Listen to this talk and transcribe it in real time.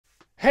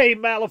Hey,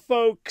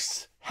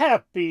 Malifaux!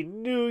 Happy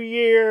New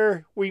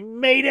Year! We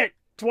made it!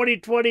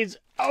 2020's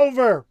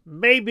over!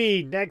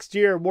 Maybe next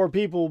year more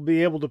people will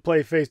be able to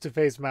play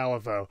face-to-face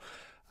Malifaux.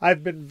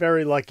 I've been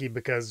very lucky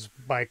because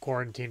my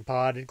quarantine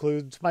pod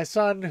includes my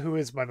son, who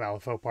is my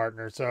Malifaux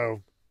partner.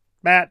 So,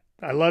 Matt,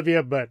 I love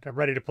you, but I'm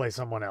ready to play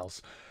someone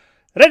else.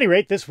 At any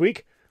rate, this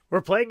week, we're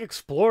playing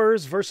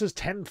Explorers versus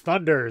 10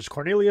 Thunders,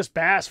 Cornelius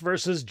Basse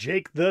versus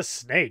Jake the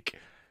Snake.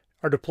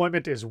 Our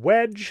deployment is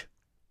Wedge.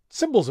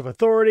 Symbols of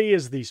Authority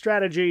is the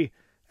strategy,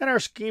 and our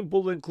scheme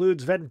pool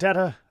includes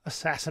Vendetta,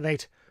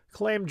 Assassinate,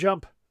 Claim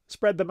Jump,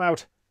 Spread Them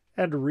Out,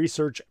 and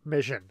Research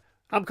Mission.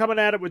 I'm coming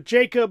at it with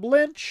Jacob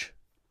Lynch,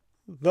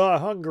 the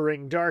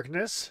Hungering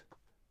Darkness,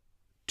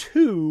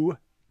 2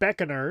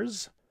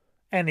 Beckoners,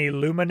 an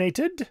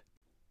Illuminated,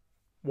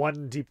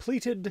 1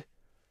 Depleted,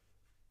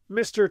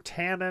 Mr.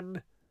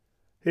 Tannen,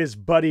 his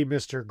buddy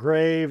Mr.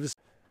 Graves,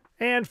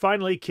 and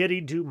finally, Kitty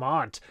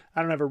Dumont.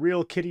 I don't have a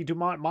real Kitty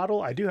Dumont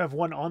model. I do have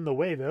one on the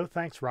way, though.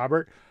 Thanks,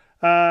 Robert.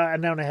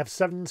 And now I have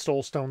 7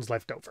 soul stones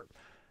left over.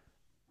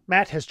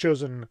 Matt has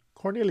chosen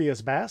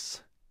Cornelius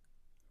Basse,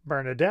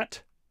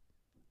 Bernadette,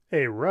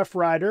 a Rough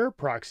Rider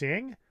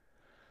proxying,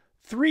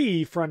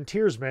 3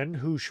 frontiersmen,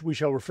 who we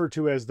shall refer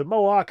to as the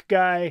Mohawk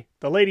guy,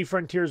 the Lady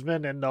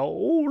Frontiersman, and the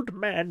Old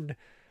Men.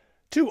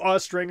 2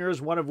 Ostringers,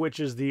 one of which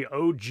is the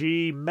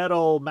OG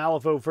Metal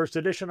Malifaux First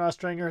Edition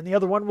Ostringer, and the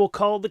other one we'll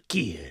call the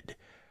Kid.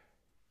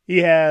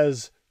 He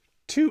has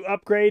 2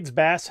 upgrades.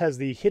 Basse has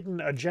the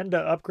Hidden Agenda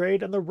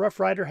upgrade, and the Rough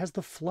Rider has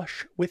the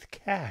Flush with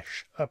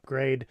Cash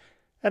upgrade,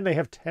 and they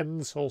have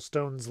 10 soul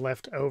stones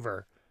left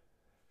over.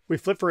 We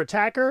flip for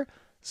attacker,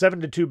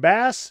 7-2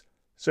 Basse,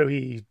 so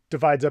he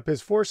divides up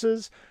his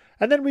forces.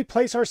 And then we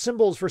place our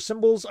symbols for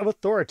Symbols of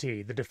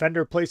Authority. The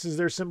defender places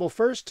their symbol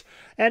first,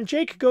 and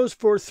Jake goes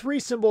for 3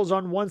 symbols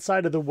on one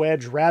side of the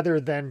wedge rather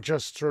than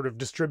just sort of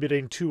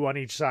distributing 2 on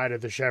each side of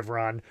the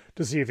chevron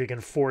to see if he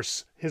can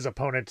force his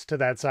opponent to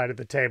that side of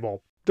the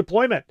table.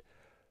 Deployment.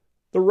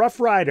 The Rough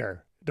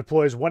Rider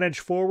deploys 1 inch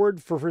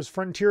forward for his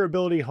Frontier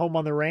ability Home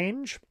on the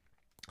Range.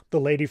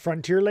 The Lady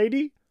Frontier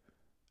Lady,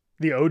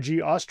 the OG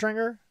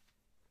Ostringer,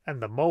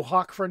 and the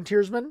Mohawk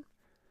Frontiersman.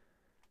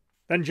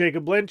 Then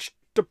Jacob Lynch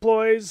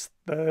deploys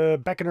the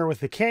Beckoner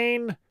with the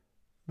Cane,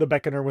 the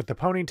Beckoner with the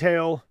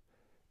Ponytail,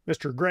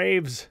 Mr.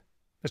 Graves,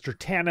 Mr.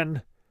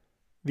 Tannen,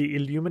 the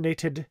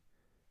Illuminated,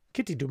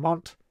 Kitty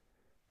Dumont,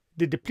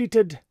 the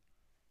Depleted,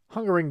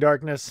 Hungering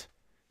Darkness,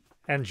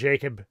 and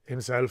Jacob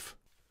himself.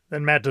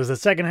 Then Matt does the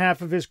second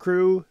half of his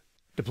crew,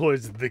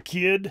 deploys the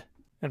Kid,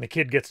 and the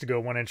Kid gets to go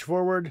 1 inch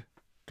forward,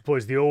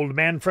 deploys the Old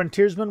Man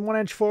Frontiersman 1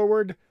 inch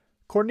forward,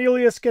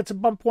 Cornelius gets a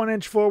bump 1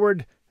 inch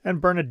forward, and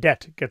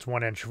Bernadette gets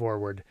 1 inch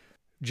forward.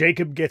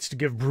 Jacob gets to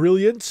give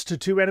Brilliance to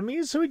 2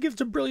 enemies, so he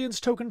gives a Brilliance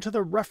token to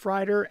the Rough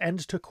Rider and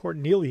to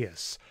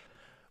Cornelius.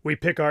 We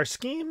pick our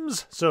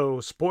schemes,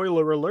 so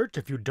spoiler alert,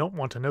 if you don't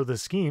want to know the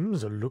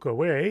schemes, look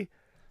away.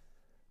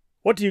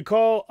 What do you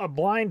call a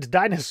blind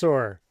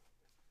dinosaur?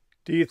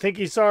 Do you think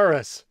he saw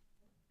us?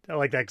 I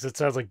like that because it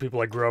sounds like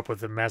people I grew up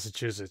with in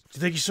Massachusetts. Do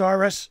you think he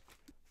saw us?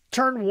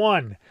 Turn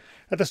 1.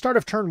 At the start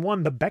of turn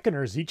 1, the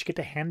Beckoners each get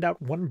to hand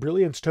out 1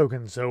 Brilliance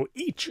token, so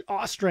each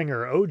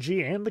Ostringer, OG,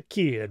 and the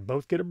Kid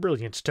both get a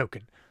Brilliance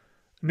token.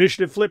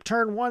 Initiative flip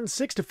turn 1,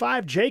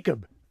 6-5,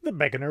 Jacob. The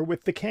Beckoner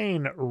with the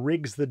Cane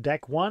rigs the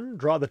deck 1,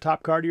 draw the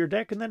top card of your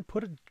deck, and then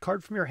put a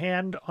card from your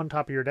hand on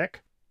top of your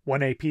deck.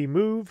 1 AP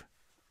move.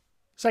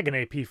 2nd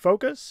AP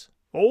focus.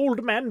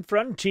 Old Man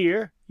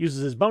Frontier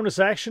uses his bonus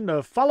action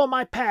to follow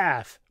my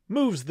path.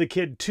 Moves the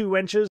Kid 2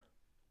 inches.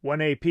 1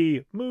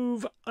 AP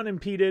move,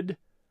 unimpeded.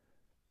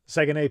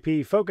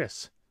 2nd AP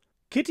focus.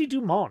 Kitty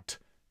Dumont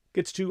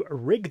gets to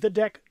rig the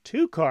deck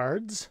 2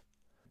 cards,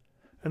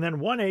 and then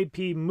 1 AP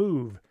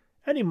move.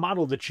 Any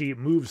model that she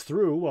moves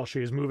through while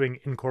she is moving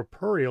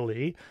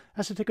incorporeally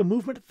has to take a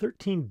movement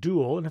 13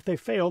 duel, and if they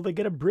fail, they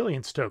get a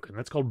Brilliance token.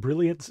 That's called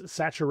Brilliance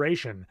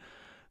Saturation.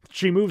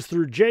 She moves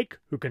through Jake,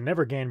 who can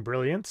never gain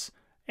Brilliance,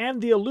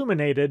 and the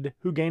Illuminated,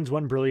 who gains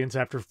 1 Brilliance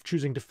after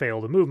choosing to fail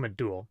the movement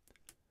duel.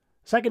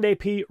 2nd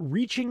AP,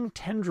 Reaching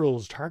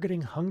Tendrils,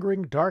 targeting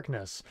Hungering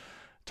Darkness.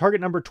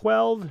 Target number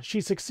 12, she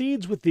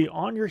succeeds with the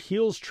On Your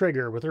Heels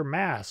trigger with her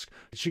mask.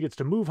 She gets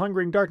to move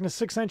Hungering Darkness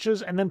 6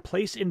 inches and then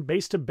place in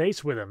base to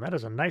base with him. That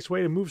is a nice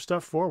way to move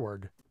stuff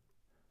forward.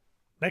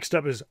 Next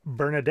up is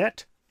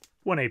Bernadette.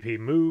 1 AP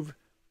move.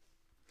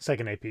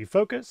 2nd AP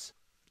focus.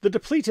 The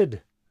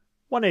Depleted.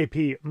 1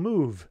 AP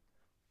move.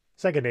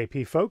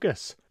 2nd AP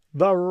focus.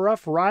 The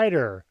Rough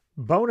Rider.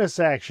 Bonus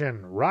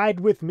action. Ride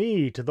with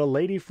me to the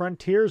Lady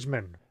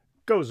Frontiersman.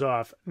 Goes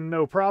off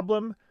no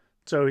problem.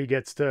 So he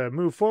gets to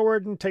move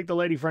forward and take the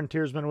Lady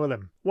Frontiersman with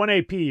him. 1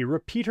 AP,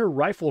 Repeater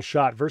Rifle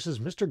Shot versus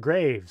Mr.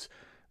 Graves.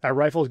 That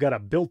rifle's got a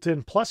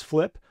built-in plus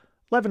flip.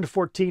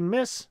 11-14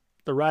 miss.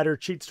 The Rider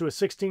cheats to a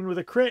 16 with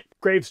a crit.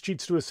 Graves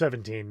cheats to a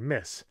 17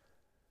 miss.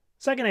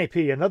 2nd AP,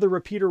 another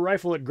Repeater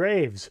Rifle at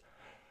Graves.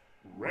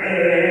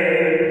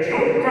 Red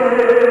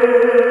Joker!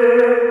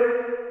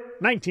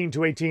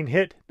 19-18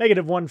 hit,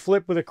 -1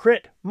 flip with a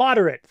crit.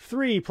 Moderate,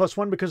 3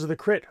 +1 because of the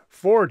crit.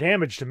 4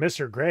 damage to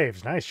Mr.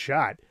 Graves. Nice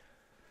shot.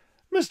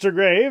 Mr.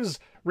 Graves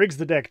rigs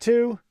the deck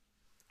 2.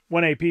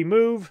 1 AP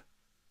move.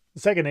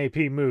 2nd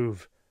AP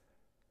move.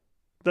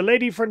 The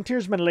Lady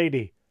Frontiersman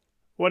Lady.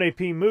 1 AP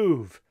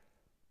move.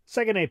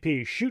 2nd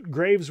AP shoot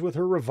Graves with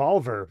her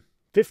revolver.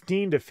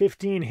 15 to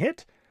 15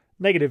 hit.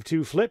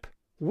 -2 flip.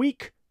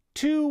 Weak.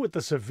 2 with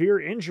the severe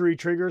injury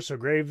trigger, so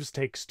Graves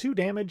takes 2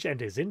 damage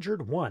and is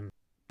injured 1.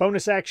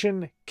 Bonus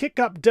action, kick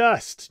up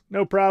dust.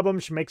 No problem,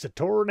 she makes a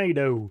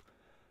tornado.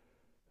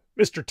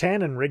 Mr.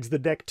 Tannen rigs the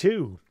deck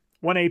 2.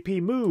 1 AP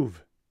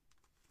move.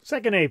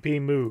 2nd AP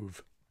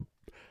move.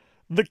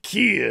 The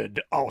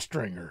Kid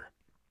Allstringer.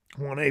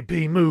 1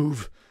 AP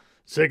move.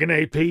 2nd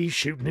AP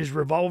shooting his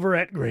revolver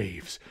at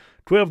Graves.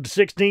 12 to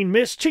 16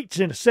 miss, cheats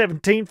in a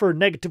 17 for a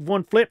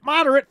 -1 flip,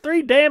 moderate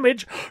 3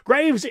 damage.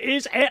 Graves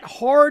is at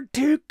hard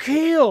to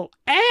kill.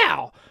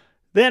 Ow!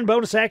 Then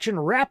bonus action,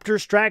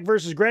 Raptor Strike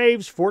versus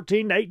Graves,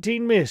 14 to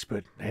 18 miss,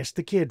 but that's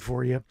the Kid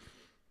for you.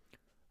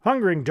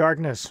 Hungering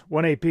Darkness,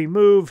 1 AP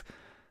move.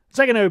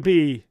 2nd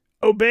OP,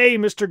 obey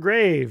Mr.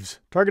 Graves.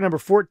 Target number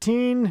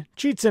 14,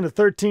 cheats in a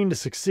 13 to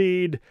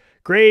succeed.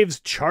 Graves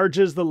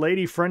charges the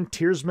Lady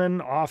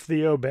Frontiersman off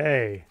the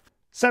obey.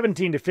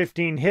 17 to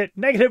 15 hit,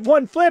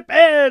 -1 flip,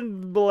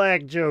 and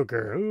Black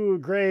Joker. Ooh,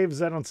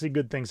 Graves, I don't see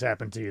good things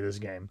happen to you this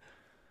game.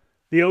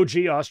 The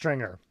OG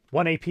Austringer,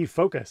 1 AP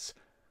focus.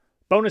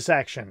 Bonus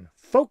action,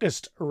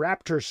 focused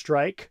Raptor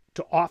Strike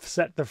to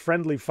offset the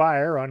friendly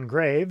fire on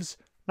Graves.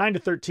 9 to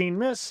 13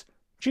 miss,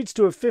 cheats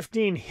to a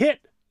 15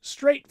 hit,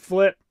 straight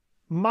flip,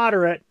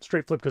 moderate,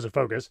 straight flip because of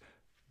focus.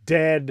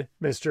 Dead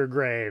Mr.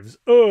 Graves.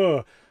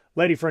 Ugh.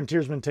 Lady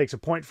Frontiersman takes a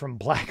point from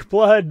Black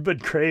Blood, but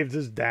Graves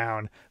is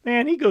down.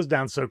 Man, he goes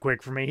down so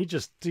quick for me.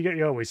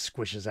 He always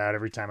squishes out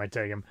every time I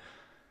take him.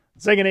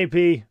 2nd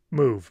AP,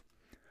 move.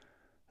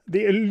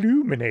 The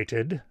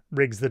Illuminated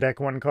rigs the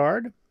deck 1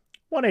 card.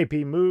 1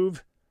 AP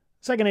move.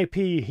 2nd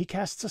AP, he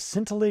casts a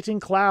Scintillating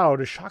Cloud,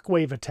 a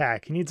shockwave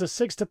attack. He needs a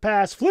 6 to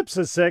pass, flips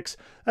a 6.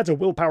 That's a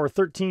willpower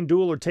 13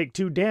 duel or take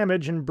 2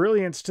 damage and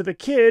brilliance to the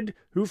Kid,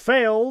 who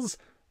fails,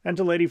 and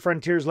to Lady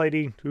Frontiers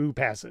Lady, who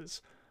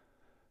passes.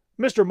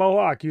 Mr.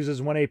 Mohawk uses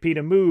 1 AP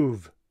to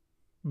move.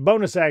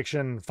 Bonus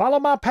action, follow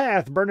my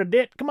path,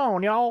 Bernadette. Come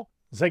on, y'all.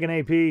 2nd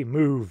AP,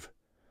 move.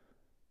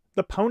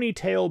 The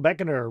Ponytail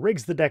Beckoner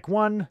rigs the deck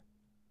 1.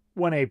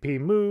 1 AP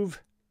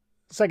move.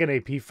 2nd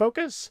AP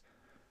focus.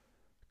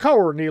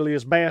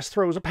 Cornelius Bass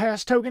throws a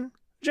pass token.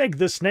 Jake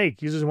the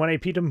Snake uses 1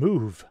 AP to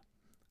move.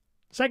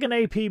 2nd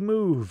AP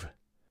move.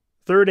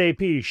 3rd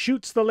AP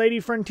shoots the Lady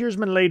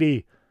Frontiersman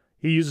Lady.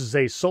 He uses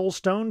a Soul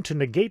Stone to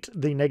negate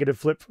the negative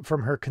flip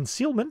from her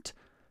concealment.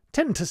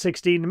 10 to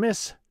 16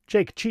 miss.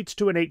 Jake cheats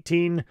to an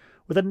 18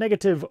 with a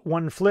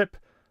 -1 flip,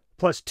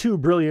 plus 2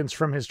 brilliance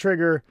from his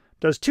trigger.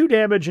 Does 2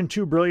 damage and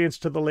 2 brilliance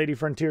to the Lady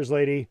Frontiers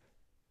Lady.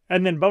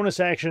 And then bonus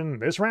action,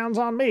 this round's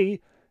on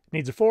me.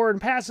 Needs a 4 and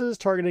passes,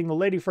 targeting the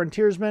Lady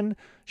Frontiersman.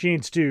 She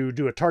needs to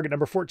do a target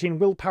number 14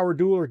 willpower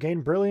duel or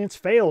gain brilliance.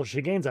 Fails.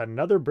 She gains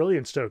another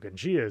brilliance token.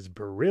 She is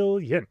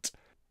brilliant.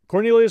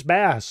 Cornelius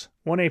Bass,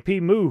 1 AP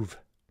move.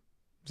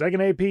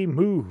 2nd AP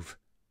move.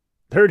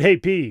 3rd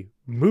AP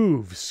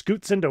move.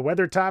 Scoots into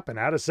Weathertop and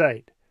out of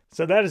sight.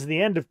 So that is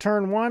the end of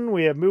turn 1.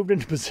 We have moved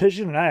into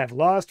position and I have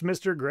lost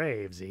Mr.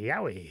 Graves.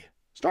 Yowie.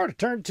 Start of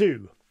turn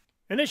 2.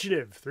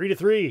 Initiative 3 to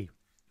 3.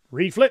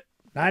 Reflip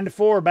 9 to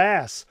 4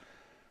 Bass.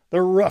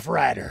 The Rough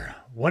Rider,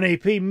 1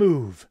 AP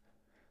move.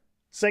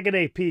 2nd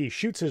AP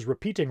shoots his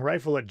repeating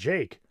rifle at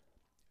Jake.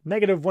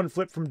 -1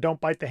 flip from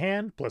Don't Bite the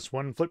Hand, plus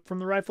 1 flip from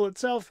the rifle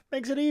itself,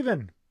 makes it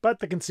even. But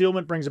the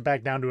concealment brings it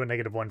back down to a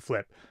 -1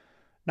 flip.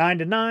 9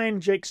 to 9,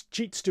 Jake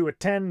cheats to a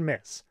 10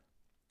 miss.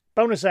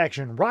 Bonus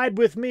action, Ride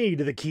With Me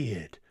to the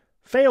Kid.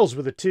 Fails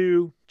with a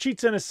 2,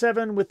 cheats in a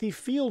 7 with the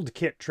Field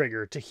Kit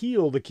trigger to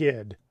heal the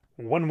Kid.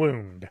 1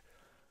 wound.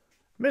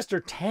 Mr.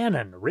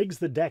 Tannen rigs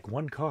the deck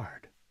 1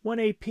 card. 1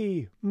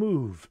 AP,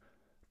 move.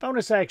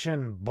 Bonus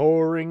action,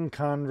 Boring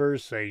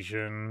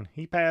Conversation.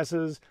 He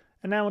passes,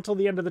 and now until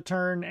the end of the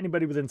turn,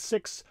 anybody within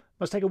 6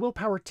 must take a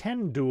willpower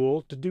 10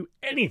 duel to do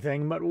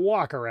anything but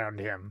walk around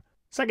him.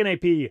 2nd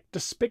AP,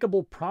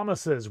 Despicable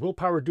Promises,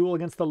 willpower duel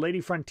against the Lady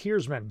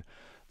Frontiersman.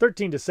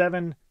 13 to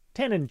 7,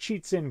 Tannen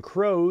cheats in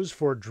Crows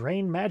for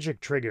Drain Magic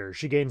trigger.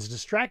 She gains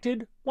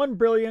Distracted, 1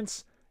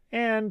 Brilliance,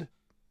 and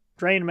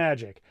Drain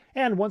Magic.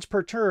 And once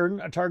per turn,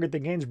 a target that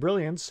gains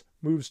Brilliance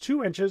moves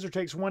 2 inches or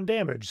takes 1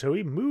 damage, so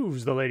he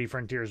moves the Lady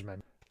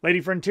Frontiersman.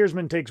 Lady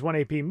Frontiersman takes 1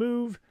 AP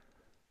move.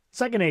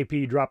 2nd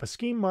AP, drop a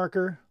scheme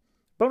marker.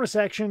 Bonus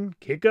action,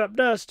 kick up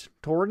dust,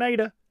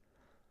 tornado.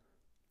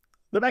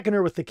 The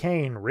Beckoner with the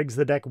Cane rigs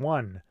the deck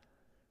 1.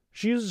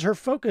 She uses her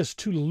focus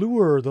to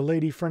lure the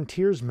Lady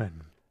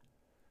Frontiersman.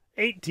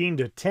 18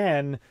 to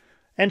 10,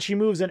 and she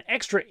moves an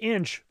extra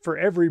inch for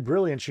every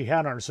brilliance she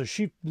had on her, so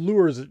she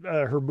lures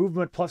her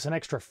movement plus an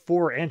extra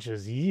 4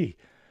 inches. Yee.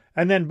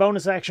 And then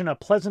bonus action, a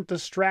Pleasant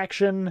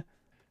Distraction.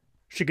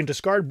 She can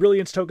discard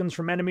brilliance tokens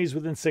from enemies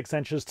within 6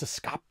 inches to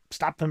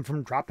stop them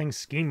from dropping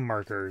scheme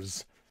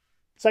markers.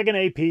 2nd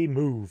AP,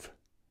 move.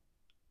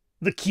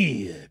 The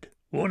Kid,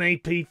 1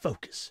 AP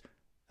focus.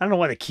 I don't know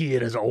why the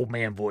Kid has an old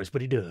man voice,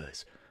 but he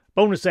does.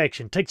 Bonus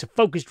action, takes a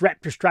focused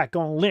raptor strike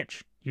on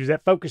Lynch. Use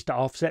that focus to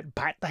offset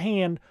bite the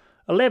hand.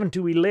 11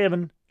 to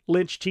 11.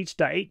 Lynch cheats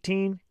to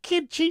 18.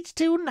 Kid cheats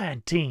to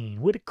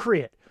 19 with a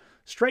crit.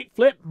 Straight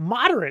flip,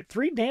 moderate.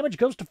 3 damage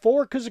goes to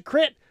 4 because of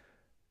crit.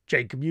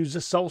 Jacob uses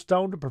a soul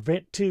stone to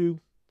prevent 2.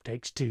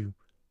 Takes 2.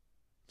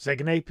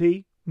 Second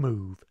AP,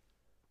 move.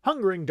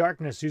 Hungering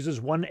Darkness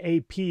uses 1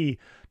 AP to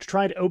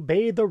try to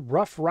obey the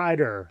Rough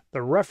Rider.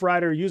 The Rough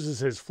Rider uses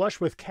his Flush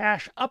with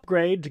Cash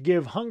upgrade to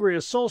give Hungry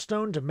a Soul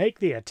Stone to make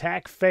the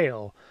attack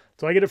fail.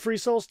 So I get a free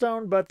Soul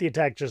Stone, but the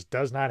attack just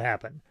does not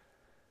happen.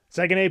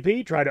 Second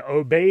AP, try to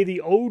obey the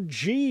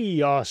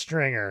OG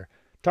Austringer.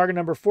 Target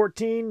number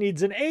 14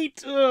 needs an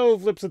 8. Oh,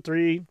 flips a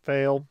 3.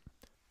 Fail.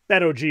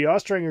 That OG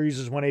Austringer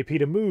uses 1 AP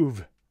to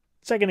move.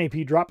 Second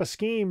AP, drop a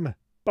scheme.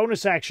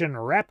 Bonus action,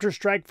 Raptor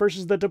Strike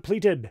versus the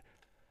Depleted.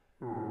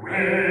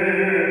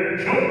 Red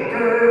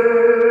Joker!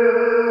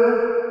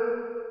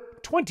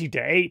 20 to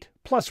 8,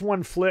 plus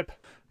 1 flip.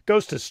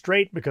 Goes to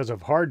straight because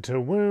of hard to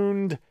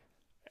wound.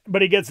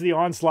 But he gets the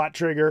onslaught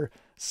trigger.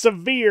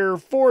 Severe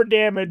 4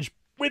 damage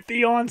with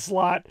the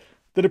onslaught.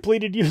 The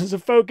Depleted uses a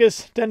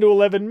focus. 10 to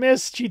 11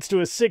 miss. Cheats to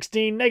a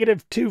 16.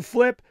 Negative 2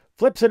 flip.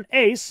 Flips an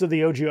ace, so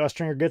the OG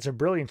Austringer gets a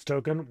Brilliance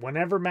token.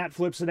 Whenever Matt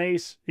flips an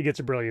ace, he gets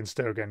a Brilliance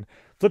token.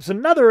 Flips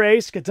another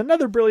ace, gets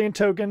another Brilliant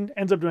token,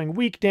 ends up doing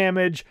weak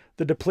damage.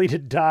 The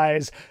Depleted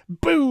dies.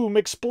 Boom!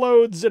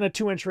 Explodes in a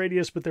 2-inch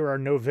radius, but there are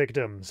no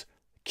victims.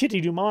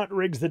 Kitty Dumont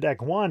rigs the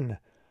deck 1.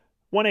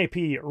 1 AP,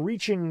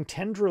 Reaching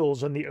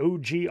Tendrils on the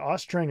OG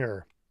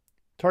Austringer.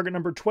 Target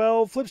number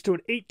 12 flips to an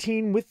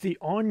 18 with the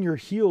On Your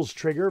Heels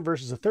trigger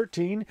versus a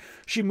 13.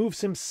 She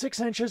moves him 6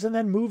 inches and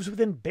then moves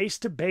within base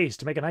to base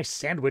to make a nice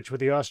sandwich with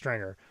the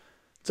Austringer.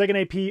 Second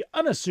AP,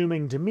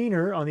 Unassuming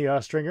Demeanor on the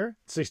Austringer.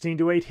 16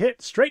 to 8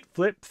 hit, straight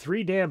flip,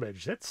 3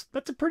 damage. That's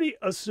a pretty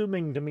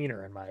assuming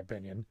demeanor in my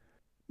opinion.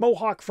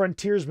 Mohawk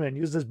Frontiersman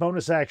uses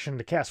bonus action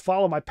to cast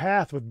Follow My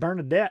Path with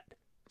Bernadette.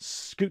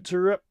 Scoots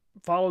her up,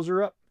 follows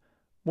her up.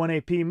 1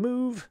 AP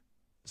move.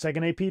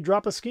 Second AP,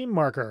 drop a scheme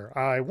marker.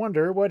 I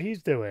wonder what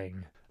he's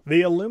doing.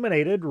 The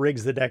Illuminated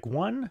rigs the deck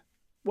 1.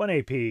 1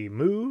 AP,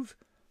 move.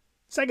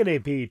 Second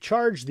AP,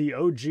 charge the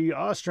OG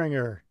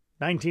Austringer.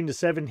 19 to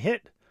 7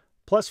 hit,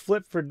 plus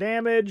flip for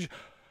damage.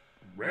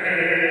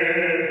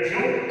 Red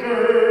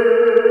Joker!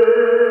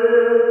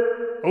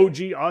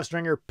 OG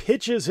Austringer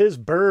pitches his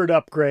bird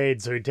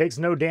upgrade, so he takes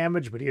no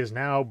damage, but he is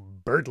now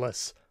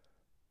birdless.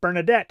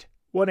 Bernadette,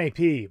 1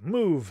 AP,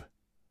 move.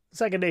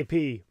 Second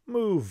AP,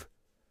 move.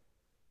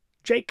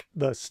 Jake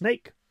the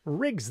Snake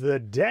rigs the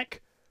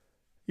deck.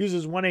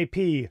 Uses 1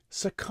 AP.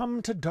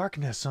 Succumb to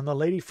Darkness on the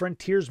Lady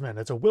Frontiersman.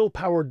 It's a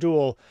willpower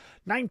duel.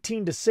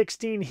 19 to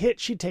 16 hit.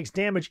 She takes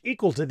damage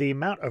equal to the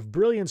amount of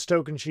Brilliance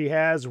token she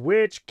has,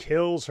 which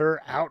kills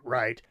her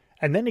outright.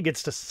 And then he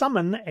gets to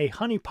summon a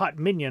honeypot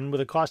minion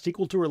with a cost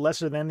equal to or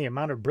lesser than the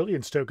amount of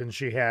Brilliance tokens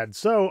she had.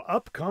 So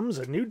up comes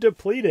a new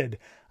Depleted.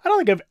 I don't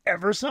think I've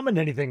ever summoned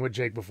anything with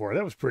Jake before.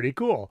 That was pretty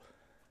cool.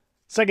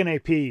 Second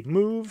AP,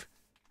 move.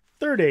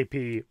 Third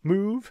AP,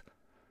 move.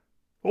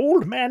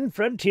 Old Man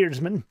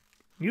Frontiersman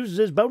uses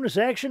his bonus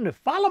action to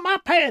follow my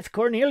path,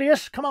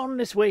 Cornelius. Come on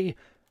this way.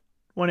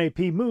 1 AP,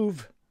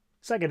 move.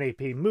 Second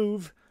AP,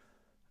 move.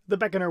 The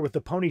Beckoner with the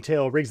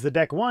ponytail rigs the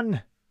deck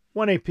 1.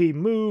 1 AP,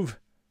 move.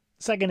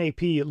 Second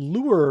AP,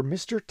 lure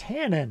Mr.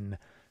 Tannen.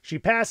 She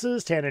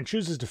passes. Tannen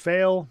chooses to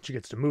fail. She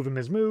gets to move him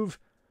his move.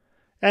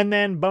 And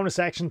then bonus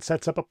action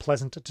sets up a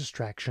pleasant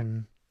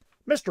distraction.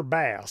 Mr.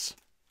 Basse,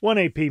 1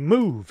 AP,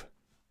 move.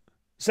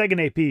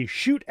 Second AP,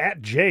 shoot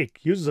at Jake.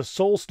 Uses a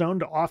soul stone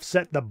to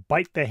offset the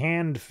bite the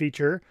hand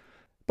feature.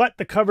 But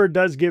the cover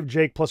does give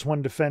Jake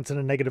 +1 defense and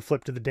a negative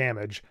flip to the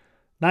damage.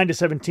 9 to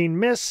 17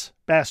 miss.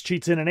 Bass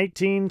cheats in an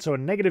 18, so a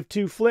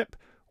 -2 flip.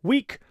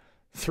 Weak.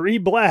 3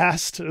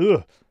 blast.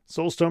 Ugh.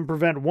 Soul stone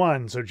prevent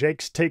 1, so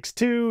Jake takes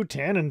 2.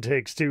 Tannen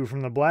takes 2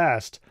 from the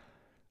blast.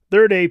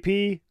 Third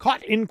AP,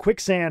 caught in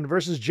quicksand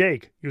versus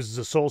Jake. Uses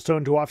a soul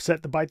stone to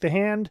offset the bite the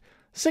hand.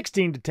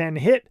 16 to 10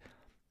 hit.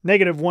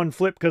 -1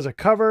 flip because of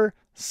cover.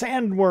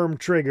 Sandworm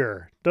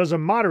trigger. Does a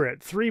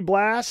moderate 3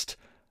 blast.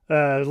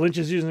 Lynch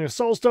is using a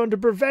soul stone to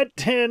prevent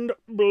 10.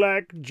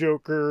 Black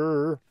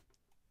Joker.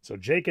 So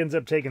Jake ends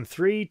up taking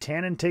 3.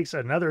 Tannen takes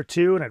another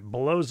 2, and it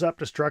blows up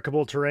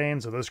destructible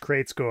terrain, so those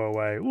crates go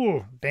away.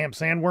 Ooh, damn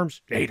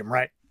sandworms. You hate them,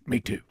 right? Me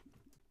too.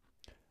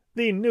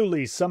 The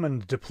newly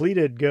summoned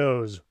Depleted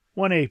goes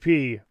 1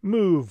 AP,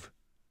 move.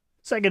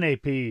 Second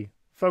AP,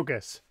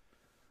 focus.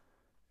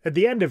 At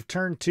the end of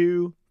turn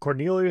 2,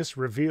 Cornelius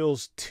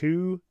reveals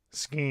 2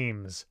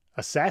 schemes.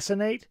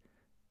 Assassinate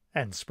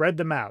and spread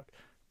them out.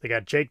 They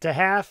got Jake to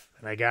half,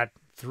 and I got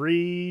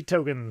 3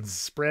 tokens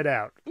spread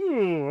out.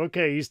 Ooh,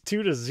 okay, he's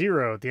 2 to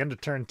 0 at the end of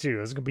turn 2.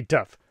 This is going to be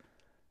tough.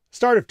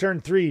 Start of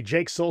turn 3,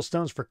 Jake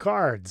Soulstones for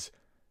cards.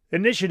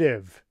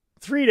 Initiative,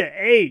 3 to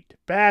 8.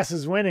 Bass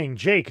is winning.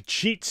 Jake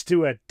cheats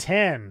to a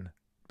 10.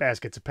 Bass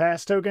gets a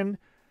pass token.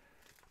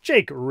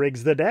 Jake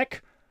rigs the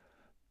deck.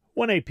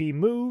 1 AP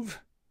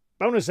move.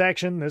 Bonus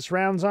action, this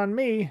round's on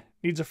me.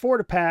 Needs a 4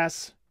 to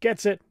pass.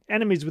 Gets it.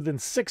 Enemies within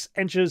 6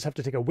 inches have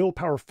to take a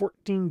willpower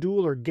 14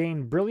 duel or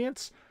gain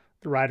brilliance.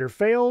 The rider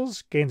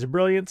fails, gains a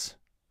brilliance.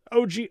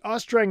 OG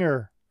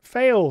Ostrenger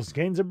fails,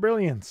 gains a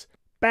brilliance.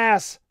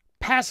 Basse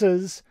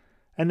passes,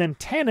 and then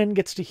Tannin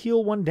gets to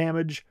heal 1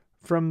 damage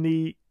from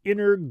the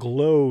Inner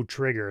Glow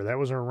trigger. That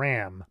was a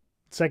ram.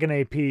 Second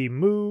AP,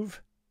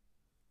 move.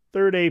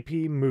 Third AP,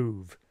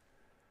 move.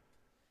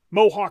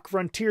 Mohawk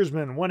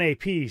Frontiersman, 1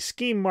 AP,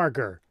 scheme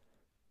marker.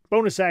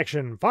 Bonus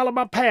action, follow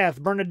my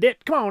path,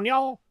 Bernadette. Come on,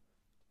 y'all.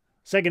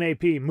 Second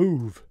AP,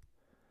 move.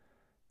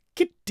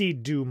 Kitty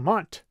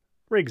Dumont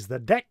rigs the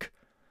deck.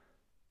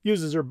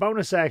 Uses her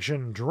bonus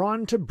action,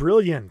 drawn to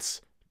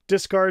brilliance.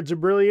 Discards a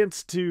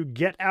brilliance to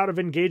get out of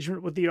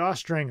engagement with the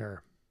Ostringer.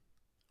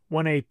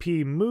 1 AP,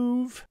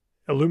 move.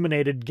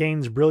 Illuminated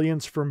gains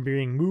brilliance from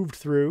being moved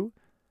through.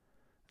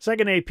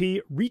 Second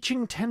AP,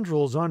 reaching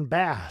tendrils on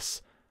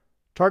Basse.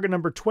 Target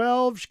number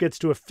 12, she gets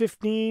to a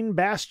 15.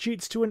 Basse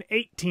cheats to an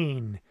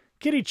 18.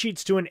 Kitty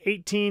cheats to an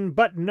 18,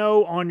 but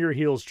no on your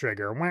heels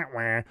trigger. Wah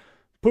wah.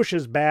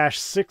 Pushes Basse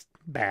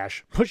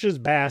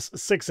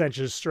 6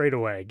 inches straight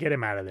away. Get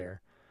him out of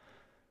there.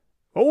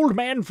 Old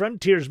Man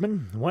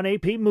Frontiersman, 1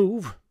 AP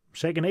move.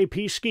 Second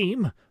AP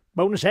scheme.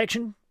 Bonus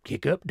action,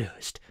 kick up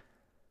dust.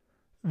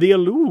 The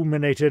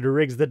Illuminated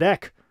rigs the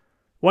deck.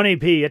 1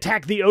 AP,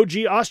 attack the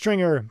OG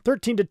Ostringer.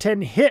 13 to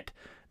 10 hit.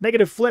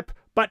 Negative flip,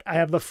 but I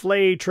have the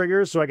Flay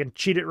trigger, so I can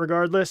cheat it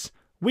regardless.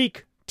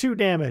 Weak, 2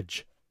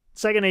 damage.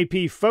 Second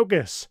AP,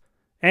 focus.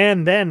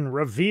 And then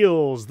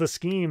reveals the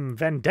scheme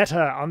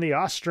Vendetta on the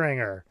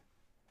Ostringer.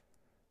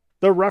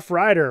 The Rough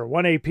Rider,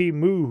 1 AP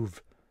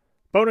move.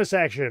 Bonus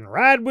action,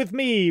 ride with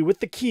me with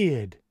the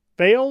kid.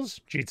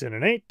 Fails, cheats in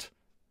an 8.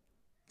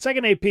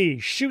 Second AP,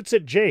 shoots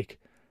at Jake.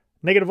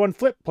 -1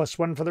 flip,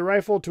 +1 for the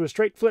rifle to a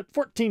straight flip,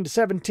 14 to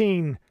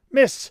 17.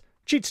 Miss,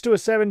 cheats to a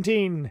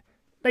 17.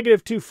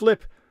 -2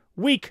 flip,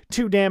 weak,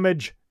 2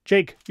 damage.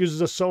 Jake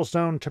uses a soul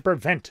stone to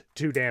prevent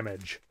 2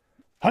 damage.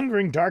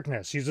 Hungering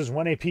Darkness uses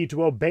 1 AP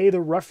to obey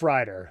the Rough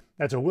Rider.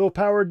 That's a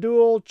willpower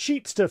duel,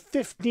 cheats to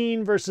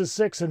 15 versus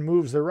 6 and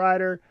moves the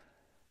rider.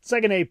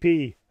 Second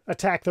AP,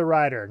 attack the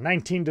rider.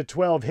 19 to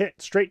 12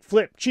 hit, straight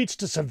flip, cheats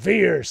to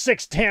severe,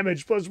 6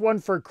 damage +1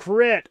 for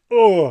crit.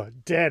 Oh,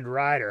 dead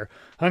rider.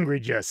 Hungry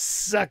just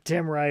sucked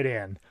him right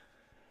in.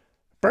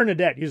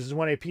 Bernadette uses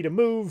 1 AP to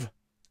move.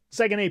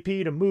 Second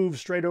AP to move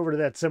straight over to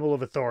that symbol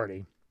of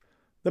authority.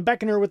 The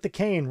Beckoner with the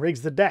cane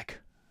rigs the deck.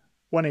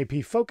 1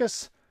 AP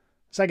focus.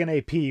 Second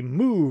AP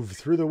move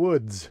through the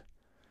woods.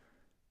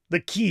 The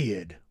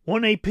Kid,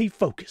 1 AP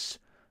focus.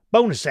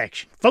 Bonus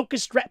action,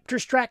 focused raptor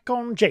strike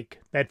on Jake.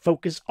 That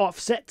focus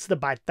offsets the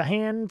bite the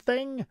hand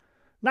thing.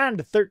 9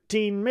 to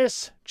 13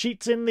 miss,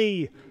 cheats in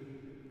the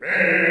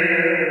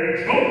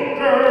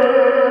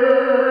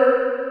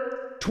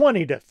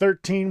 20 to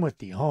 13 with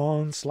the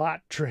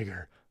onslaught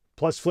trigger.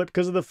 Plus flip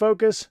because of the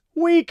focus,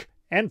 weak,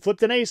 and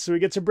flipped an ace so he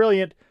gets a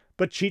brilliant,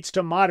 but cheats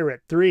to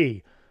moderate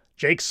 3.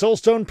 Jake's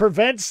soulstone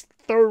prevents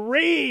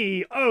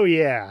 3. Oh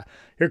yeah.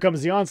 Here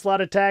comes the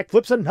onslaught attack,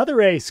 flips another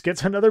ace,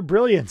 gets another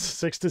brilliance,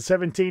 6 to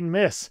 17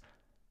 miss.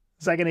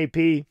 Second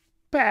AP,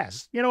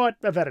 pass. You know what?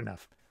 I've had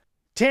enough.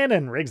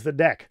 Tannin rigs the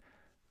deck.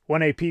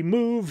 1 AP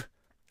move.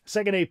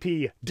 Second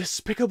AP,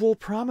 Despicable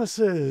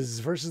Promises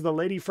versus the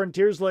Lady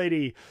Frontiers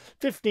Lady,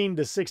 15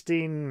 to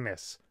 16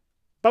 miss.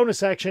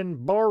 Bonus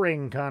action,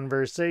 Boring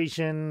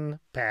Conversation,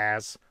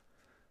 pass.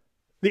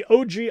 The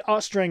OG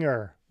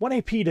Ostringer, 1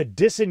 AP to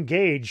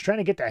disengage, trying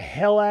to get the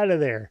hell out of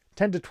there.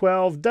 10 to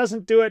 12,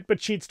 doesn't do it, but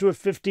cheats to a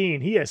 15.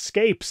 He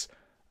escapes.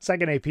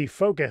 Second AP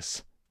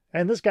focus.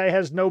 And this guy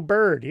has no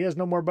bird. He has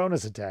no more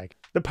bonus attack.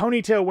 The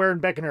Ponytail wearing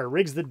Beckoner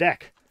rigs the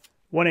deck.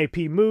 1 AP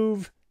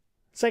move.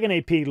 Second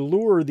AP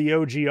lure the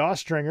OG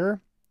Ostringer.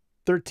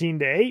 13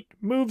 to 8,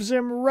 moves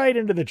him right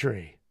into the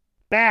tree.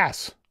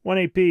 Basse, 1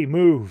 AP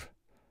move.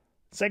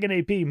 Second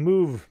AP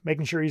move,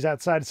 making sure he's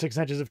outside 6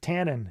 inches of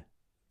Tannin.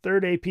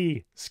 Third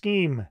AP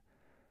scheme.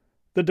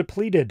 The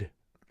Depleted,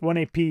 1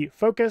 AP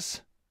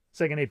focus.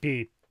 Second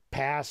AP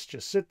pass,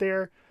 just sit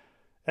there.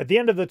 At the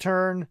end of the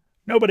turn,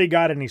 nobody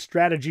got any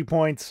strategy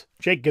points.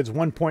 Jake gets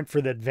 1 point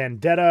for that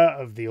Vendetta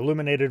of the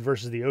Illuminated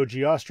versus the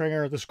OG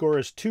Ostringer. The score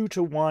is 2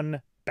 to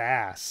 1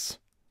 Basse.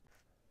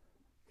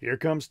 Here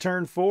comes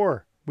turn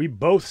 4. We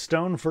both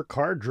stone for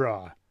card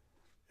draw.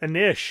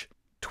 Anish,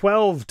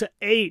 12 to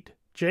 8.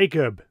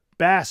 Jacob.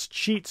 Basse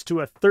cheats to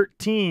a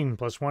 13,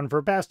 +1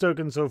 for pass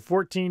token, so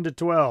 14 to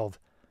 12.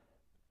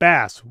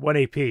 Basse, 1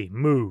 AP,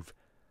 move.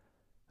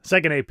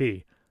 Second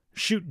AP,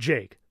 shoot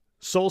Jake.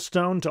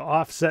 Soulstone to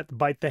offset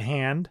bite the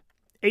hand.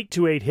 8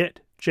 to 8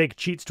 hit. Jake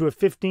cheats to a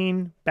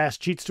 15. Basse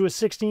cheats to a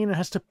 16 and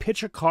has to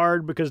pitch a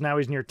card because now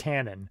he's near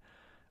Tannin.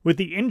 With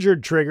the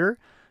injured trigger,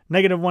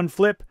 -1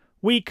 flip,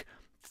 weak,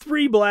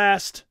 3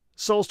 blast.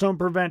 Soulstone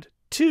prevent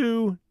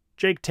 2.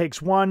 Jake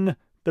takes 1.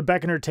 The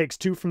Beckoner takes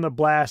 2 from the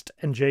blast,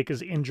 and Jake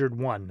is injured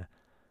 1.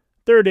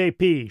 Third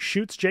AP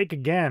shoots Jake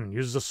again,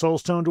 uses a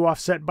Soulstone to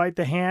offset bite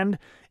the hand.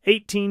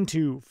 18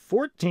 to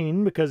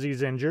 14 because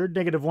he's injured.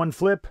 -1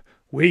 flip,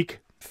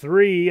 weak,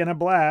 3 and a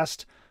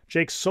blast.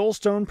 Jake's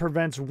Soulstone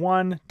prevents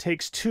 1,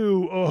 takes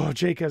 2. Oh,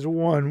 Jake has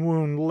 1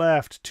 wound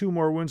left. 2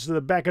 more wounds to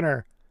the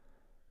Beckoner.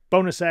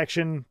 Bonus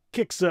action,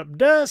 kicks up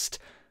dust,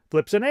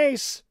 flips an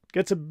ace,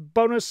 gets a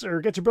bonus or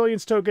gets a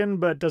brilliance token,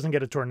 but doesn't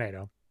get a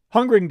tornado.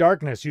 Hungering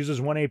Darkness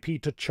uses 1 AP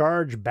to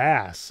charge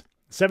Basse.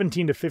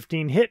 17 to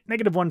 15 hit,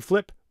 -1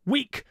 flip,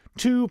 weak,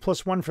 2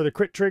 + 1 for the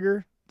crit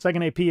trigger.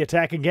 Second AP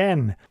attack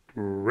again.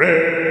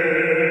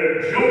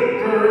 Red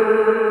Joker!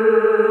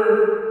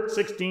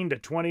 16 to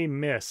 20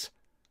 miss.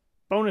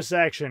 Bonus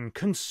action,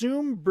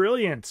 consume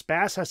Brilliance.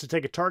 Basse has to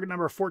take a target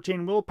number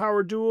 14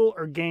 willpower duel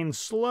or gain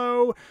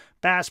slow.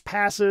 Basse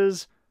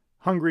passes.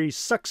 Hungry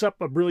sucks up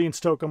a Brilliance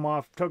token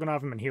off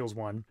him and heals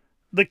 1.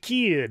 The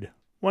Kid,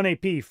 1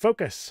 AP,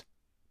 focus.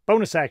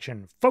 Bonus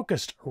action,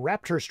 focused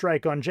Raptor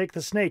Strike on Jake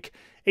the Snake.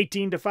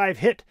 18 to 5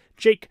 hit.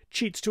 Jake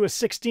cheats to a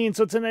 16,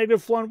 so it's a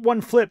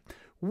 -1 flip.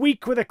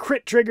 Weak with a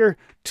crit trigger.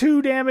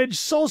 2 damage.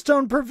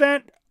 Soulstone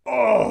prevent.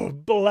 Oh,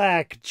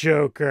 Black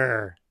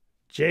Joker.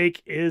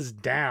 Jake is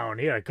down.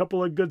 He had a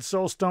couple of good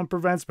Soulstone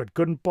prevents, but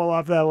couldn't pull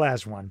off that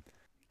last one.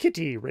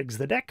 Kitty rigs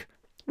the deck.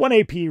 1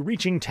 AP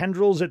reaching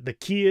tendrils at the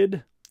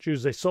Kid.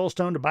 Choose a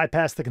Soulstone to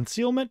bypass the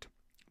concealment.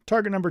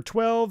 Target number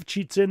 12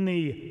 cheats in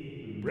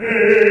the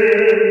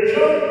Red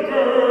Joker.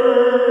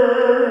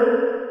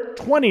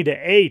 20 to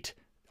 8.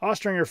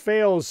 Ostringer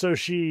fails, so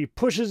she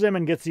pushes him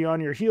and gets the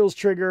On Your Heels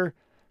trigger.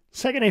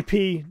 Second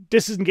AP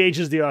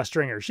disengages the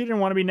Ostringer. She didn't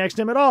want to be next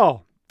to him at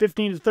all.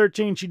 15 to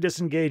 13, she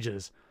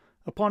disengages.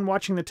 Upon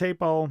watching the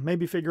tape, I'll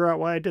maybe figure out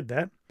why I did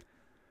that.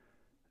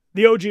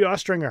 The OG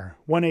Ostringer,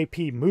 1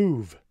 AP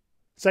move.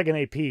 Second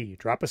AP,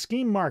 drop a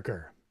scheme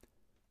marker.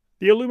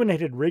 The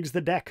Illuminated rigs the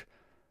deck.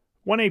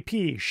 1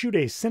 AP, shoot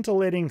a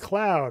scintillating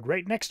cloud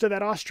right next to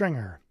that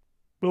Ostringer.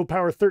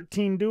 Willpower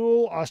 13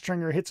 duel,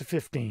 Ostringer hits a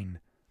 15.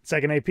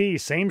 Second AP,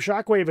 same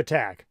shockwave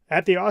attack.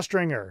 At the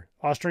Ostringer.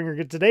 Ostringer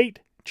gets an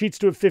 8, cheats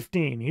to a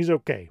 15. He's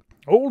okay.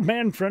 Old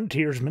Man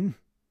Frontiersman,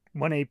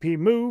 1 AP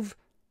move.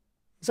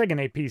 Second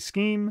AP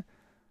scheme.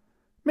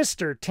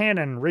 Mr.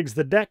 Tannen rigs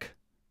the deck.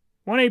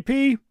 1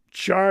 AP,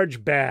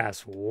 charge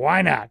Basse.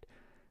 Why not?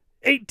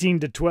 18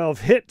 to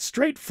 12 hit,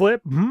 straight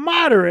flip,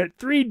 moderate,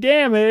 3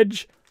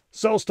 damage.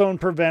 Soulstone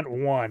prevent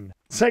 1.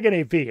 Second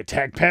AP,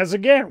 attack pass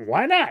again.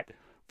 Why not?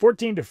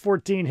 14 to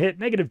 14 hit,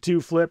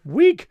 -2 flip,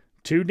 weak,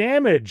 2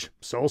 damage.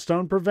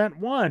 Soulstone prevent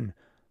 1.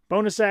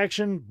 Bonus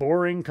action,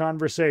 boring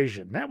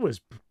conversation. That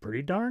was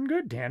pretty darn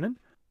good, Tannen.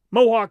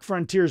 Mohawk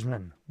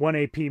Frontiersman, 1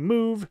 AP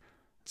move.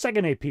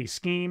 Second AP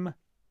scheme.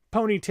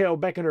 Ponytail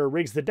Beckoner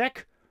rigs the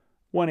deck.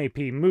 1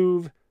 AP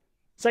move.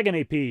 Second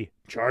AP,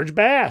 charge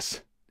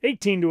Basse.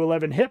 18 to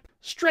 11 hip,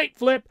 straight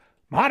flip,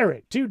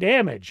 moderate, 2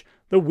 damage.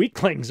 The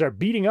weaklings are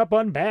beating up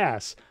on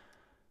Basse.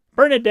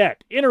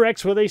 Bernadette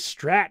interacts with a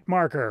strat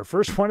marker.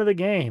 First one of the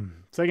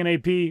game. Second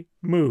AP,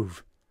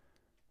 move.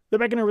 The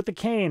Beckoner with the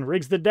cane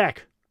rigs the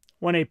deck.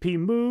 1 AP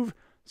move.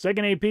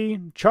 Second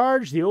AP,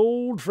 charge the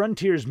old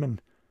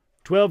Frontiersman.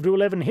 12 to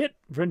 11 hit,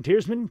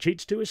 Frontiersman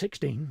cheats to a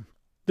 16.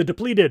 The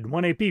Depleted,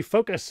 1 AP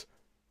focus.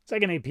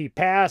 Second AP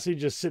pass, he's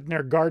just sitting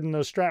there guarding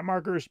those strat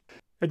markers.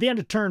 At the end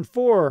of turn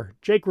 4,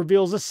 Jake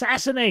reveals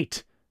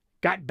Assassinate.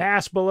 Got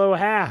Basse below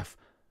half.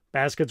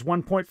 Basse gets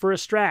 1 point for a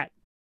strat.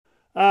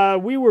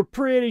 We were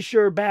pretty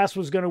sure Basse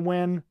was going to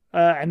win,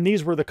 and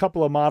these were the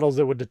couple of models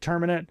that would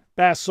determine it.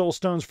 Basse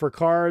Soulstones for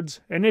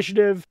cards.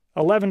 Initiative,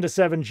 11 to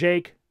 7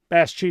 Jake.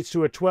 Basse cheats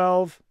to a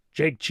 12.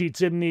 Jake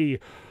cheats in the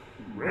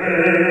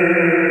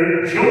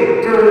Red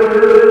Joker.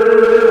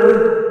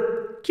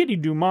 Kitty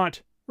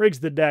Dumont rigs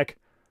the deck.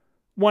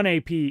 1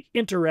 AP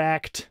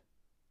interact.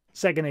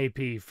 Second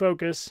AP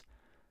focus.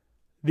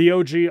 The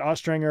OG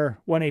Ostringer,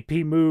 1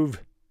 AP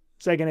move.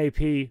 Second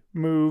AP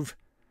move.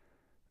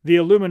 The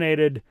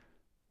Illuminated,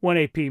 1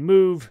 AP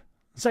move.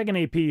 Second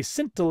AP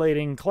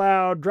scintillating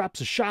cloud,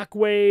 drops a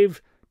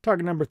shockwave.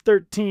 Target number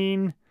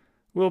 13.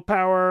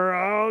 Willpower,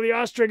 oh, the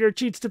Ostringer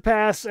cheats to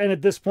pass. And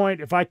at this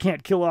point, if I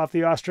can't kill off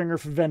the Ostringer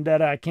for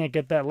Vendetta, I can't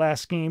get that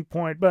last scheme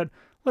point. But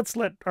let's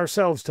let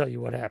ourselves tell you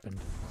what happened.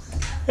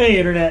 Hey,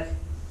 Internet.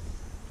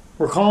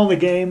 We're calling the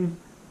game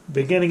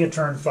beginning at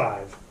turn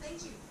 5.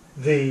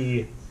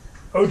 The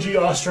OG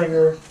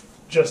Ostringer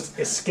just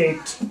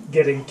escaped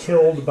getting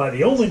killed by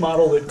the only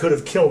model that could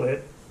have killed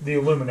it, the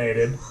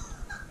Illuminated.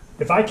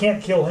 If I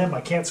can't kill him,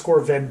 I can't score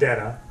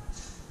Vendetta.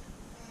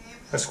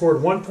 I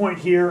scored 1 point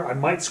here. I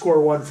might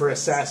score 1 for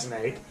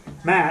Assassinate.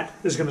 Matt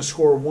is going to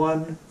score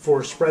 1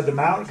 for Spread Them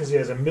Out because he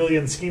has a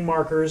million scheme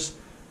markers.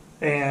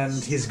 And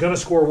he's going to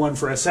score 1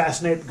 for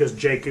Assassinate because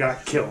Jake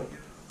got killed.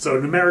 So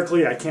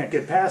numerically, I can't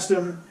get past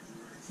him.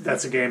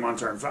 That's a game on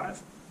turn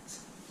 5.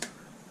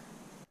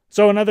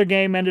 So another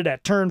game ended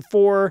at turn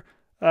 4.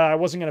 I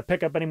wasn't going to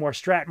pick up any more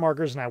strat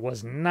markers, and I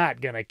was not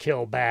going to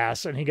kill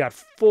Basse. And he got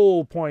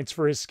full points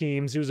for his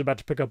schemes. He was about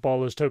to pick up all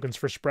those tokens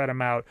for Spread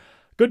Him Out.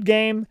 Good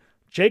game.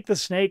 Jake the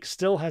Snake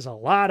still has a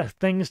lot of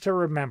things to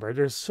remember.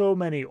 There's so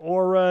many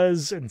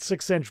auras and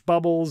 6-inch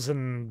bubbles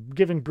and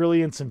giving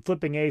brilliance and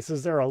flipping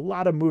aces. There are a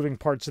lot of moving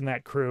parts in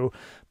that crew.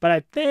 But I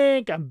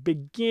think I'm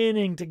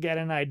beginning to get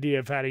an idea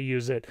of how to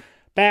use it.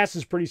 Basse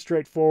is pretty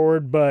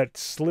straightforward, but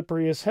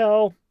slippery as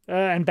hell.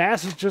 And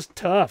Basse is just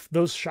tough.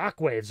 Those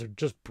shockwaves are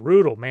just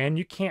brutal, man.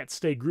 You can't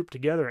stay grouped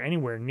together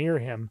anywhere near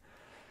him.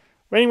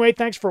 But anyway,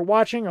 thanks for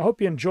watching. I hope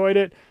you enjoyed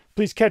it.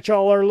 Please catch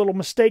all our little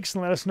mistakes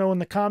and let us know in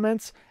the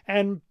comments.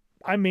 And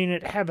I mean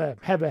it, have a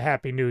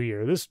happy new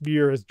year. This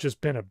year has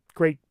just been a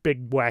great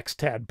big wax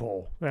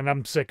tadpole, and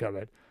I'm sick of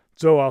it.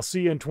 So I'll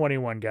see you in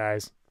 21,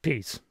 guys.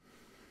 Peace.